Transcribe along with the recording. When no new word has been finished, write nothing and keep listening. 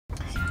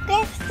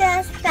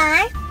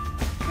subscribe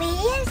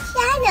Priya's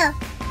channel.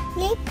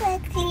 Click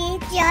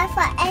join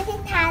for any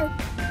time.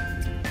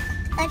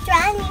 I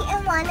try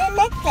and want a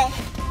necklace.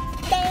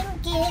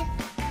 Thank you.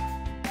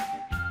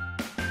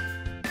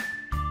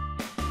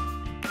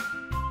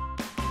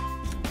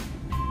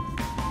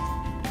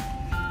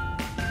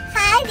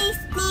 Hi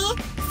Disney,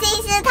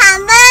 Season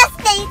Thomas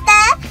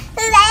later.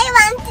 Today I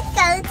want to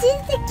go to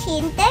the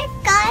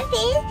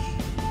kindergarten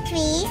 3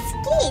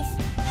 skis.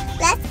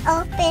 Let's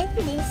open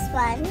this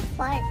one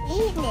for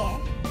dinner.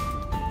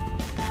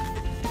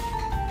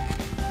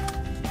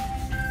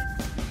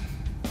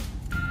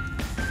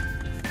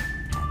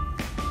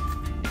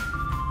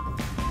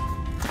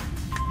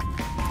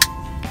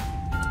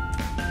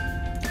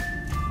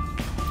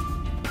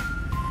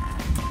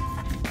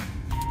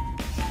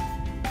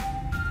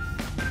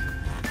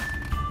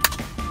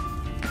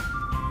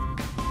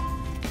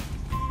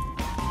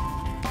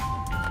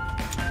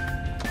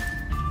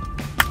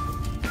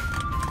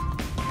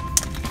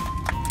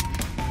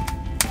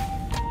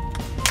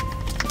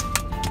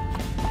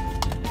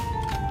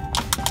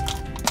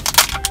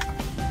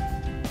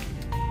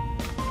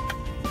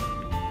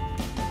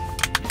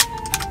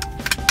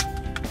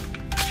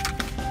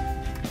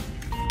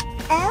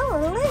 Oh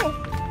look,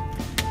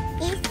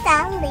 it's a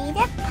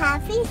little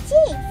puffy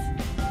cheese.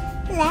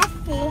 Let's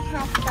see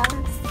how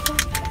some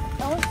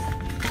samples.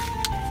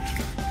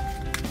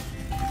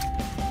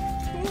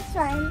 This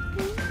one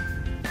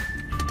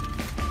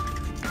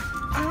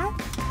up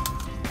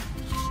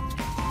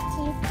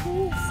to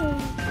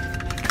freezing.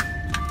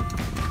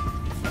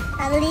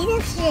 A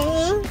little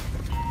string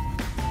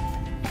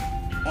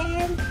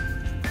and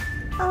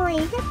a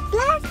little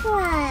black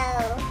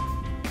one.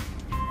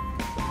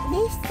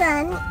 This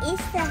one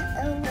is a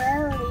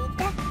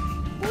Lolita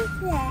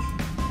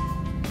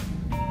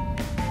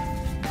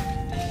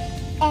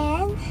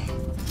and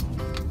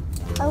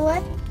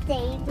what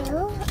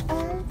table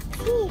of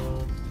tea.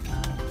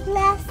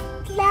 Last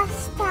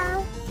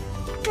time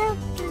the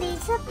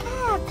little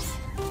paps.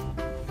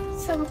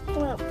 Some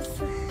groups.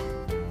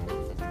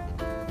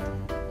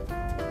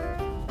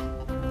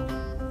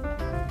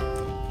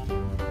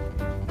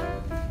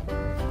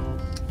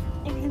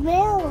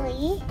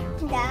 Really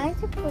nice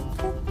to put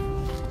the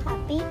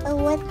puppy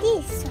over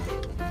this one.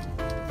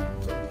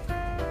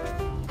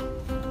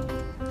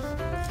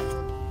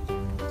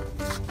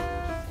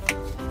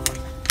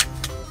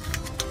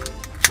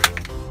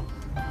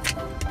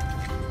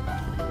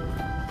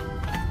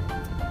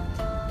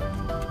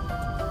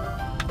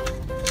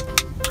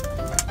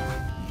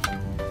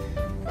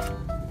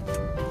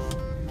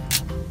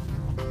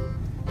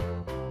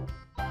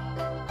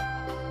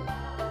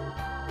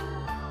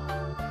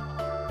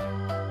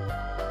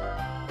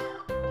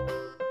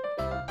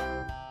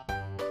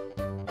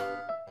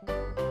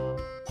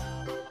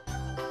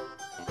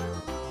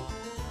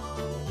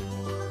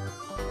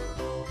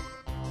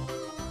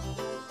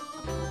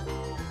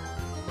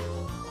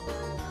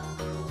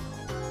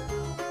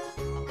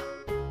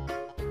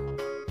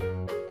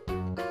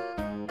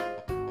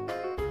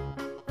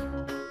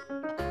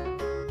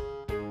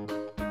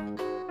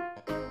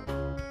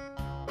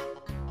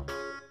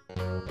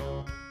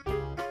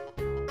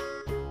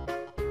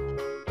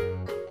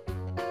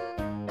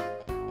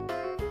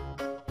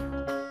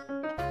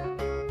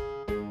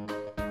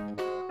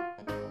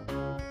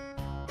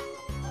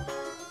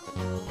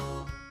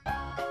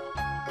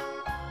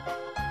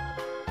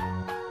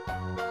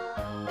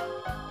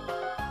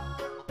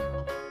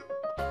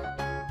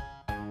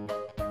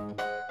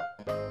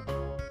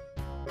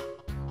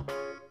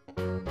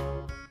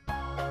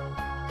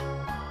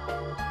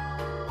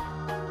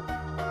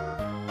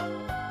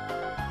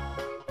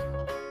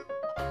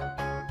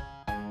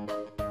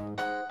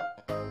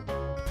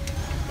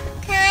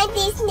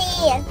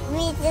 Disney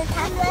with the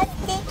Thomas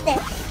sister.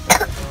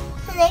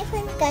 They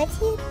can go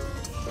to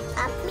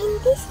up in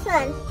this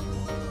one.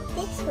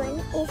 This one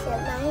is a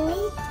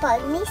money for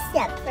me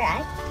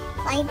surprise.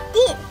 I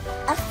did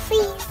a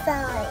free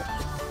sign.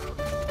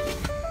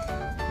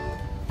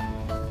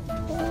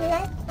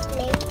 Let's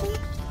make it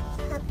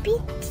a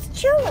bit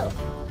strong.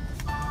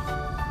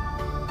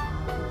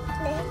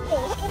 Let's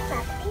make it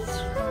a bit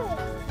strong.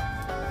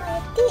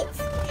 Like this.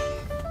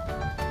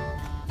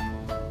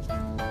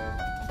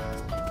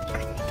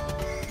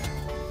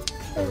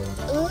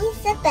 Is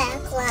the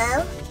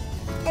background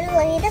and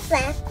with the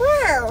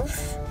background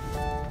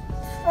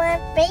for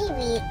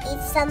baby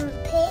it's some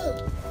paint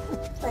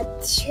for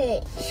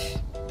church.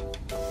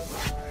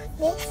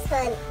 This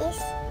one is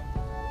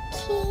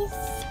kiss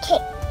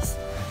cakes.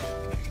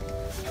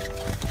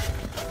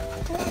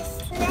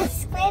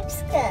 Let's grab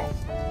skirt.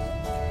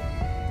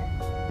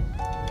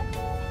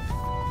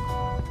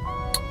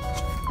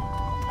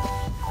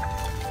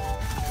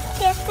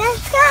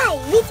 Subscribe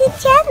with the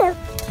channel.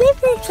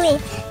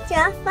 Click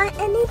drop by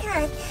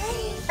anytime.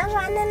 I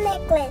want a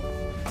necklace.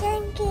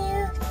 Thank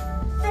you.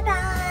 Bye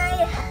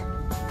bye.